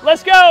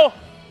 Let's go.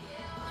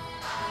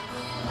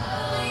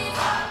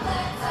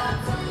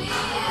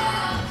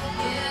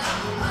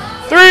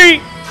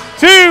 Three,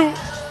 2,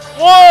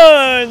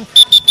 1.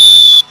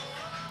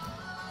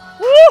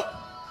 Woo!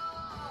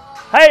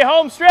 Hey,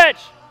 home stretch.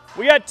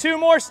 We got 2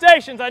 more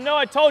stations. I know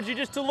I told you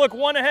just to look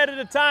one ahead at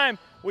a time.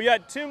 We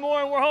got 2 more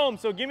and we're home.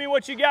 So give me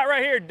what you got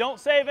right here. Don't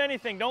save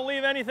anything. Don't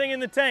leave anything in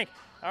the tank.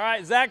 All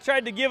right, Zach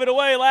tried to give it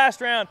away last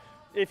round.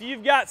 If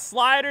you've got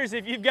sliders,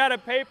 if you've got a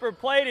paper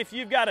plate, if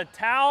you've got a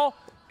towel,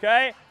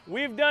 okay?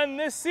 We've done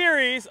this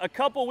series a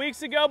couple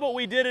weeks ago, but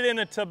we did it in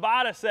a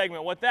Tabata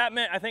segment. What that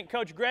meant, I think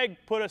Coach Greg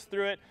put us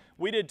through it.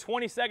 We did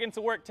 20 seconds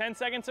of work, 10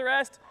 seconds of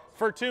rest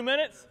for 2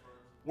 minutes.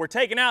 We're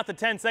taking out the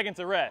 10 seconds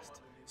of rest.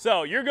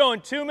 So you're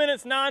going 2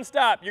 minutes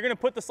nonstop. You're gonna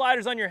put the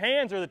sliders on your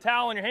hands or the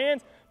towel on your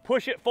hands,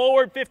 push it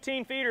forward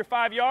 15 feet or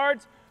 5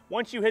 yards.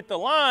 Once you hit the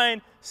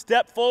line,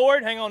 step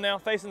forward. Hang on now,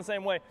 facing the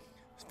same way.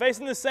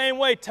 Facing the same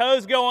way,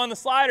 toes go on the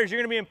sliders. You're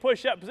gonna be in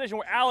push-up position.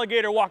 We're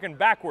alligator walking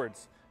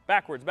backwards.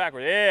 Backwards,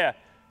 backwards, yeah.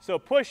 So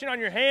pushing on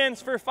your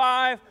hands for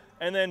 5,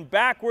 and then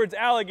backwards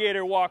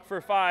alligator walk for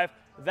 5.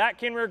 That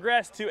can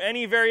regress to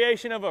any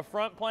variation of a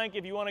front plank.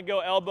 If you wanna go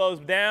elbows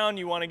down,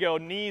 you wanna go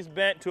knees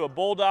bent to a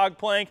bulldog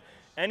plank,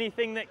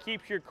 anything that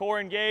keeps your core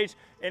engaged.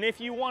 And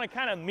if you wanna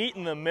kind of meet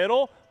in the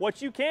middle,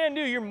 what you can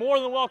do, you're more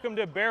than welcome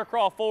to bear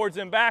crawl forwards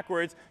and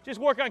backwards. Just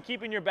work on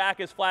keeping your back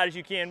as flat as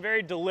you can,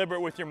 very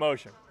deliberate with your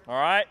motion, all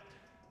right?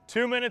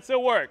 2 minutes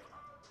of work.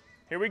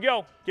 Here we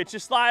go. Get your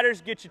sliders,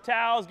 get your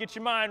towels, get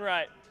your mind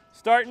right.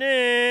 Starting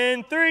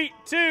in 3,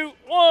 2,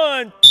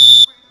 1.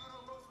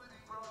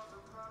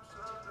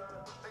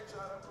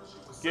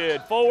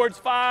 Good. Forwards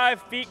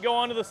 5, feet go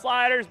onto the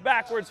sliders,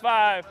 backwards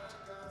 5.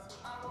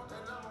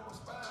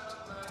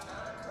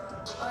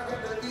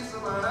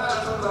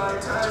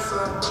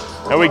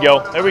 There we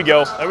go, there we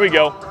go, there we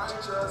go.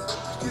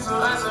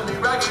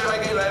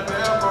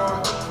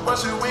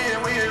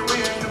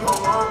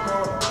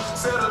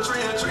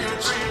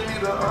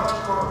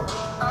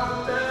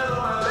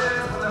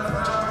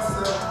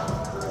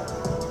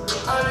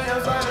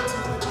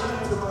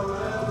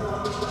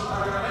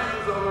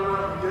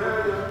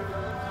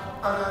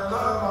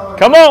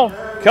 Come on,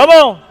 come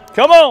on,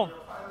 come on.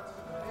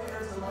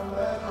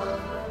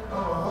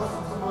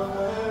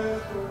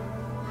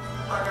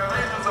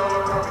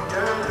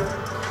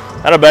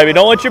 Atta baby,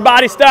 don't let your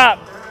body stop.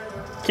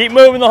 Keep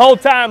moving the whole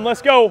time,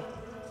 let's go.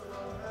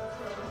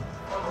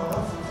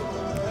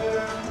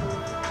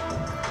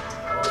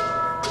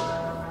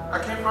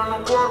 I came from the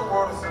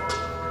waters.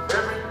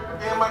 Every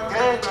in my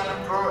gang got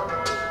employed.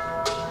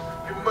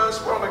 You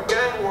must want a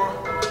gang war.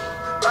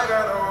 I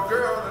got an old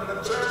girl in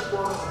the church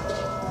boy.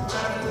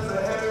 Time is a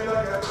heavy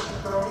like I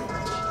took on me.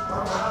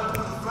 I'm out of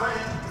the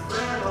flame,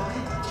 stand on me.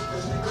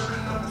 Cause she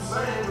gripping up the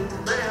same with the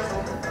bands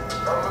on me.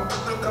 I'm a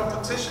good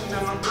competition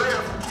and I'm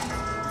playing for keeps.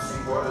 You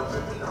see water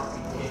dripping on me,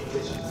 can't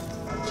catch it.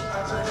 I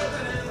turn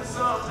it into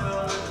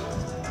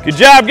something. Good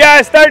job,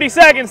 guys. 30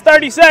 seconds,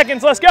 30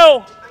 seconds. Let's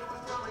go.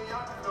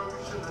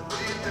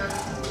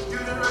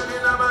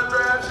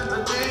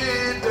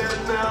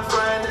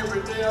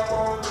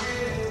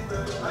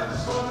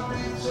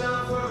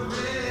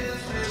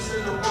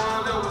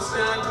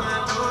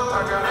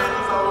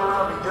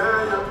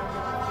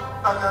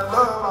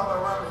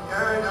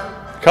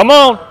 Come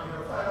on.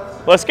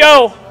 Let's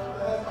go.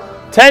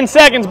 10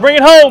 seconds. Bring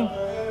it home.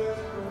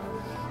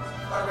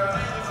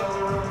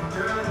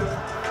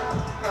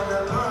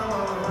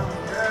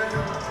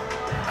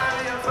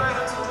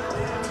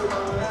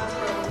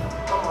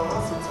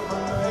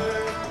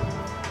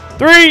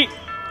 Three,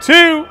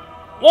 2,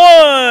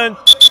 1.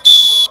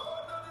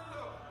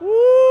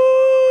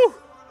 Woo!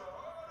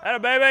 Atta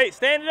baby.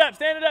 Stand it up,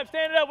 stand it up,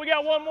 stand it up. We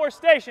got one more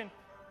station.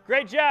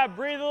 Great job.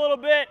 Breathe a little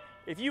bit.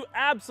 If you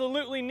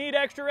absolutely need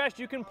extra rest,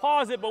 you can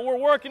pause it, but we're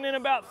working in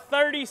about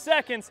 30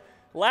 seconds.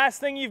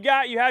 Last thing you've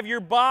got, you have your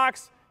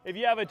box. If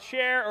you have a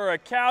chair or a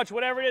couch,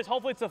 whatever it is,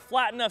 hopefully it's a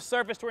flat enough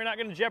surface to where you're not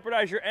going to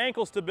jeopardize your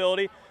ankle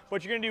stability,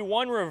 but you're going to do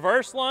one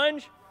reverse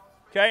lunge,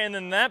 okay, and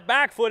then that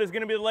back foot is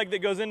going to be the leg that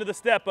goes into the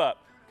step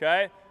up,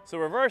 okay? So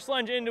reverse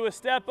lunge into a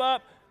step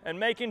up and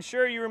making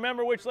sure you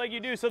remember which leg you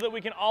do so that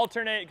we can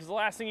alternate, because the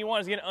last thing you want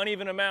is get an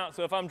uneven amount.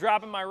 So if I'm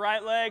dropping my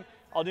right leg,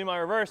 I'll do my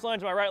reverse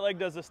lunge, my right leg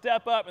does the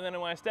step up, and then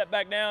when I step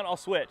back down, I'll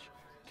switch,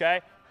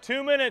 okay?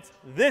 2 minutes,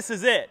 this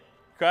is it,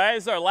 okay?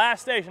 This is our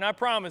last station, I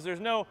promise. There's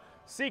no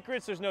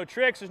secrets, there's no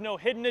tricks, there's no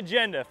hidden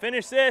agenda.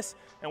 Finish this,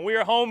 and we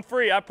are home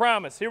free, I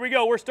promise. Here we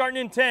go, we're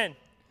starting in 10.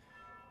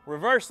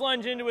 Reverse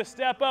lunge into a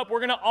step up. We're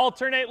gonna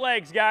alternate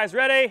legs, guys.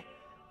 Ready?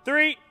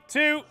 3,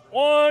 2,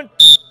 1.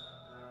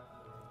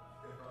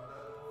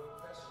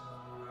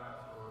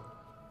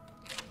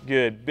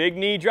 Good. Big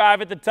knee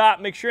drive at the top.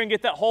 Make sure and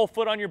get that whole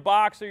foot on your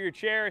box or your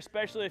chair,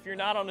 especially if you're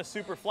not on a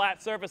super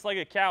flat surface like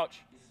a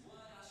couch.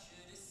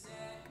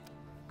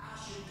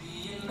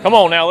 Come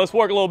on now, let's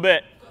work a little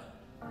bit.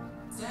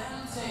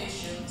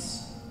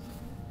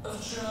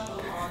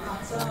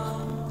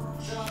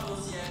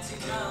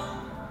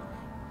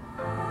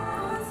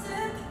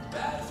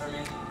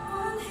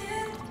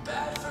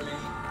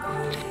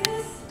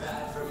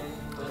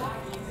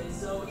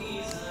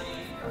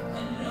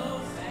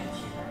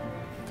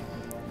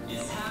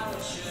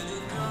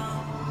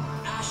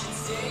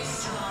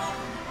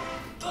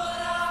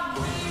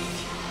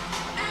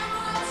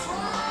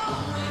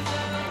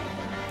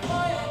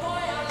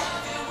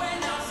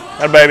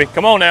 That baby,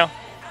 come on now.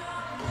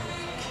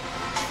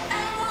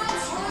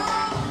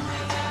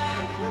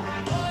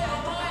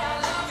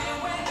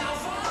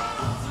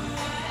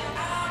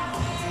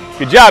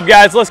 Good job,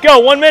 guys. Let's go.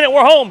 1 minute,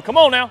 we're home. Come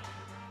on now.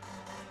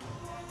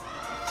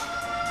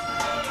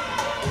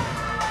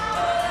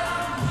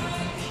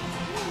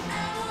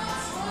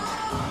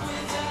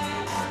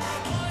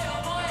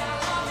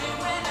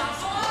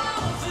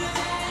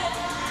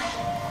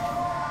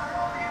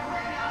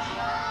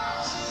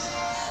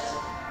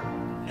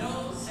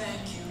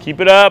 Keep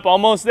it up,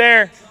 almost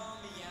there.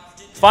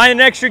 Find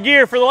an extra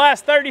gear for the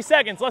last 30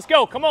 seconds. Let's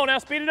go. Come on now,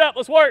 speed it up.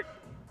 Let's work.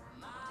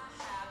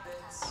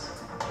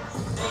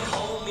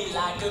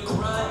 Like a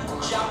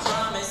grudge, I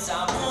promise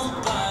I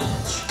won't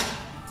budge.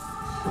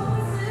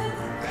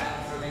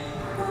 Bad for me,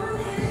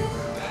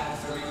 bad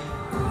for me,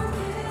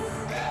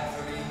 bad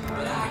for me,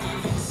 but I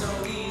give it so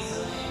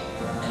easily,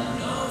 and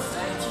no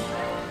thank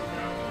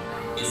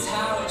you. It's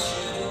how it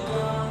should have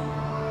gone.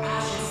 I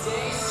should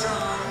stay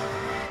strong,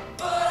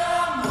 but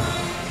I'm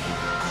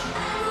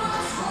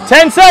weak.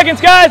 10 seconds,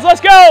 guys,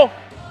 let's go.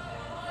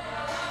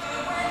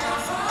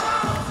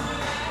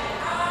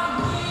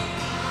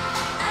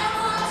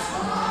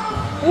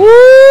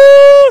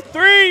 Woo!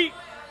 3,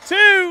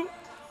 2,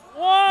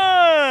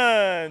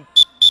 1.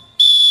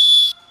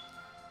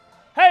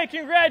 Hey,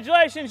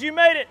 congratulations, you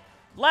made it.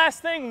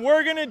 Last thing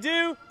we're gonna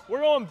do, we're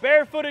going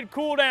barefooted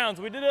cool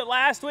downs. We did it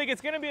last week. It's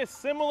gonna be a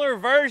similar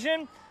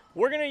version.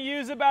 We're gonna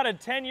use about a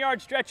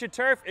 10-yard stretch of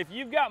turf. If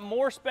you've got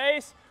more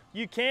space,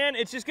 you can.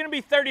 It's just gonna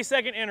be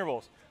 30-second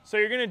intervals. So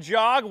you're gonna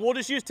jog. We'll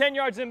just use 10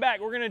 yards in back.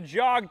 We're gonna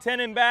jog 10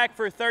 in back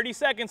for 30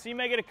 seconds, so you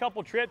may get a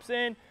couple trips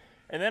in.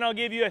 And then I'll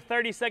give you a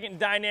 30-second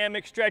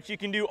dynamic stretch you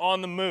can do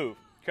on the move,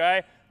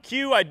 okay?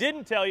 Cue I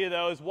didn't tell you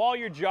though is while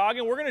you're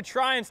jogging, we're gonna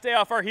try and stay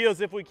off our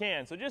heels if we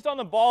can. So just on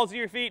the balls of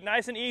your feet,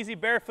 nice and easy,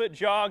 barefoot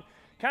jog,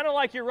 kind of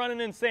like you're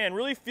running in sand.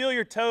 Really feel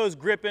your toes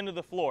grip into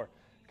the floor,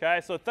 okay?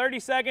 So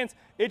 30 seconds,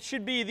 it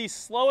should be the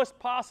slowest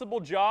possible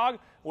jog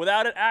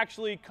without it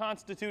actually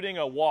constituting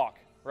a walk,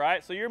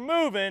 right? So you're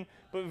moving,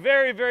 but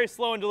very, very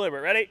slow and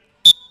deliberate. Ready?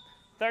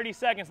 30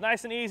 seconds,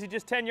 nice and easy,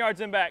 just 10 yards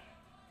in back.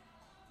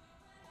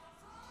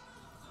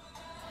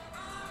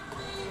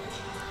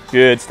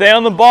 Good. Stay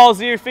on the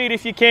balls of your feet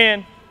if you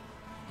can.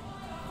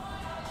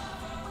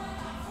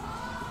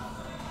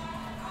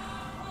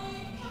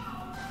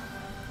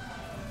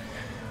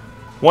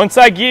 Once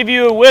I give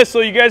you a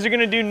whistle, you guys are going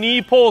to do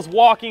knee pulls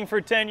walking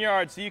for 10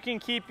 yards. So you can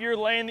keep your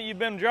lane that you've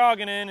been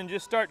jogging in and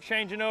just start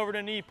changing over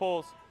to knee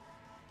pulls.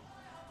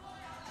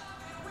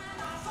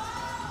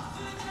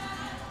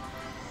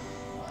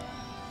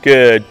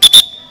 Good.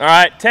 All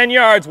right, 10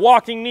 yards,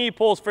 walking knee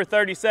pulls for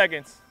 30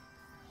 seconds.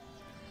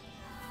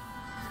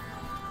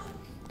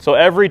 So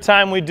every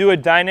time we do a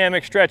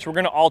dynamic stretch, we're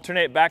going to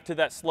alternate back to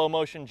that slow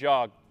motion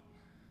jog.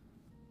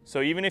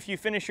 So even if you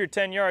finish your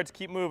 10 yards,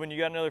 keep moving. You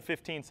got another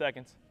 15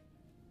 seconds.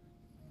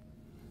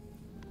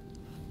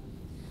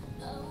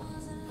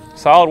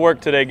 Solid work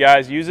today,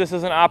 guys. Use this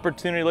as an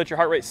opportunity to let your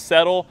heart rate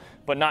settle,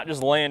 but not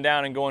just laying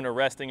down and going to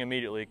resting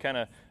immediately. It kind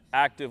of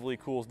actively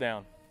cools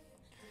down.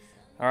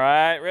 All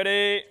right,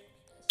 ready?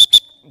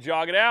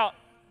 Jog it out.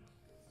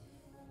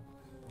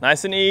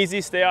 Nice and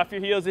easy. Stay off your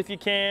heels if you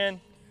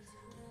can.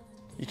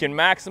 You can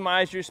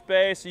maximize your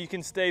space so you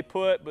can stay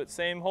put, but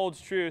same holds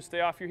true.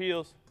 Stay off your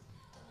heels.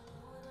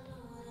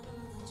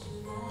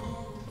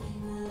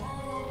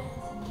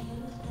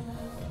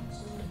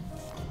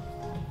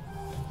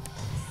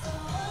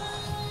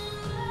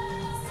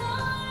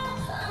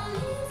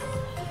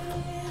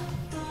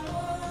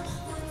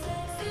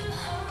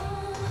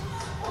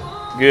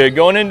 Good.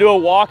 Going into a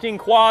walking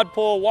quad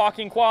pull,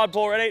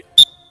 ready?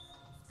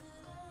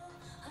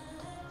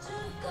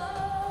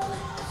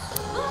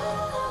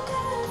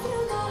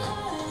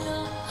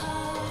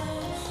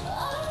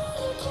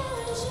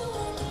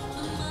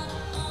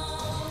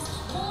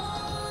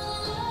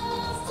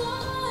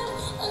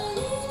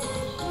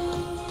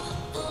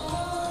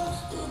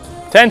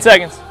 Ten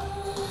seconds.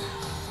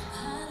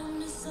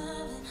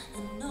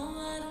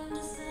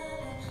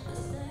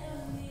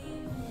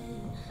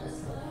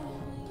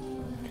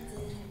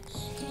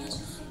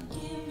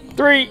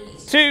 Three,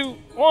 two,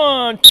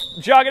 one.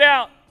 Jog it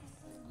out.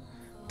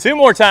 2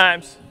 more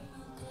times.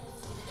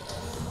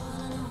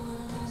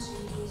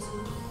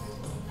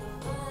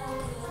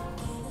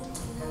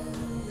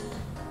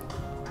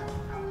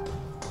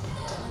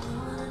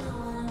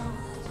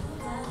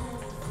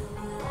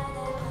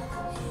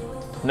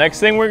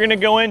 Next thing we're going to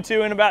go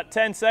into in about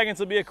 10 seconds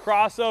will be a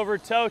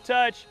crossover toe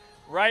touch.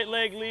 Right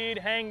leg lead,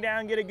 hang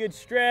down, get a good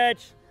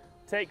stretch.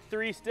 Take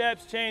 3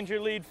 steps, change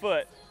your lead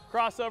foot.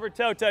 Crossover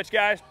toe touch,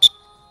 guys.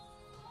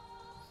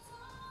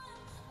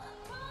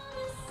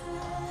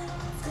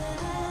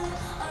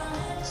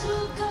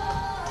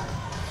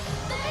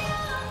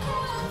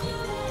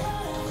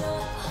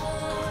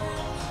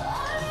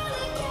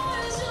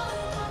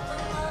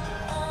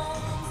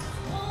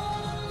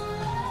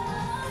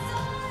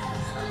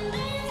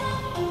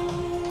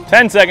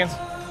 10 seconds.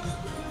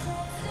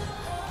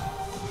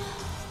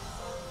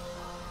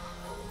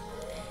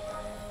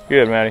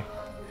 Good, Maddie.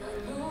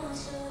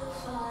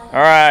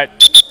 All right,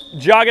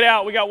 jog it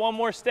out. We got one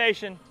more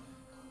station.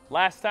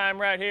 Last time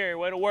right here.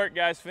 Way to work,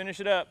 guys. Finish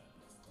it up.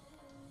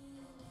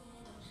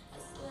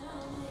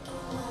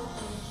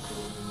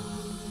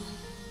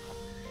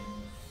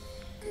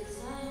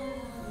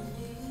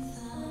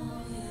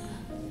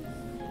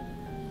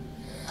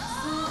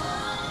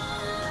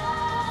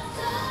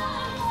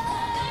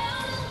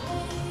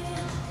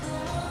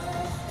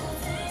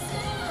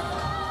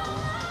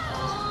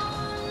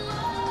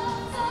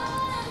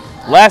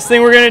 Last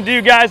thing we're gonna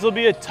do, guys, will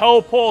be a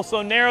toe pull.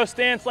 So narrow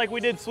stance like we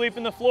did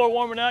sweeping the floor,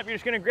 warming up. You're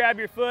just gonna grab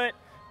your foot,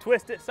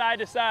 twist it side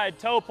to side,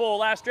 toe pull,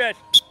 last stretch.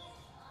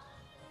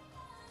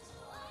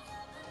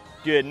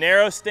 Good,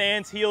 narrow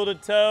stance, heel to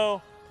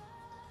toe.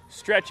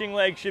 Stretching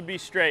leg should be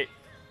straight.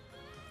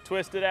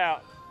 Twist it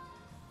out.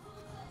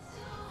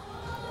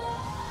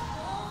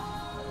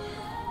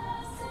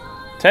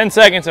 Ten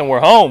seconds and we're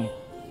home.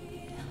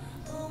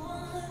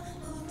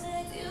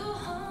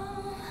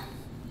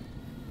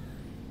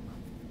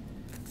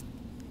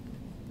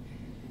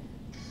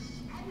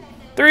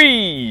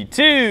 Three,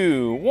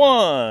 two,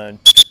 one.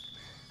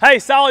 Hey,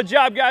 solid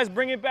job, guys.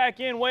 Bring it back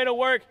in. Way to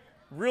work.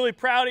 Really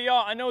proud of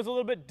y'all. I know it was a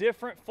little bit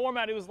different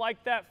format. It was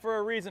like that for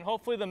a reason.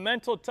 Hopefully the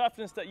mental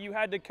toughness that you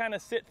had to kind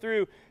of sit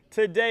through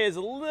today is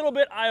a little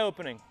bit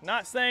eye-opening.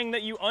 Not saying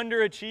that you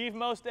underachieve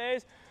most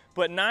days,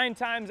 but 9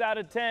 times out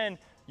of 10,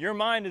 your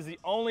mind is the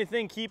only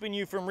thing keeping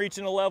you from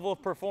reaching a level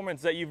of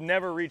performance that you've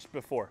never reached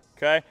before,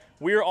 okay?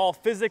 We are all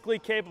physically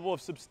capable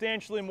of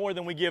substantially more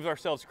than we give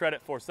ourselves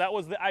credit for. So that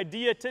was the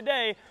idea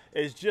today,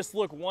 is just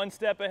look one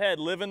step ahead,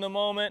 live in the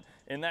moment,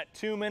 in that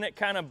 2-minute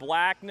kind of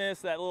blackness,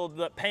 that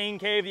pain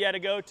cave you had to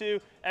go to.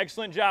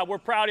 Excellent job. We're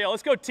proud of y'all.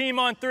 Let's go team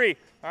on 3.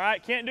 All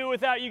right, can't do it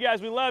without you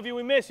guys. We love you.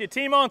 We miss you.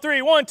 Team on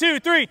 3. 1, 2,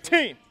 3,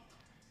 team.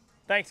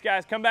 Thanks,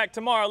 guys. Come back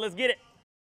tomorrow. Let's get it.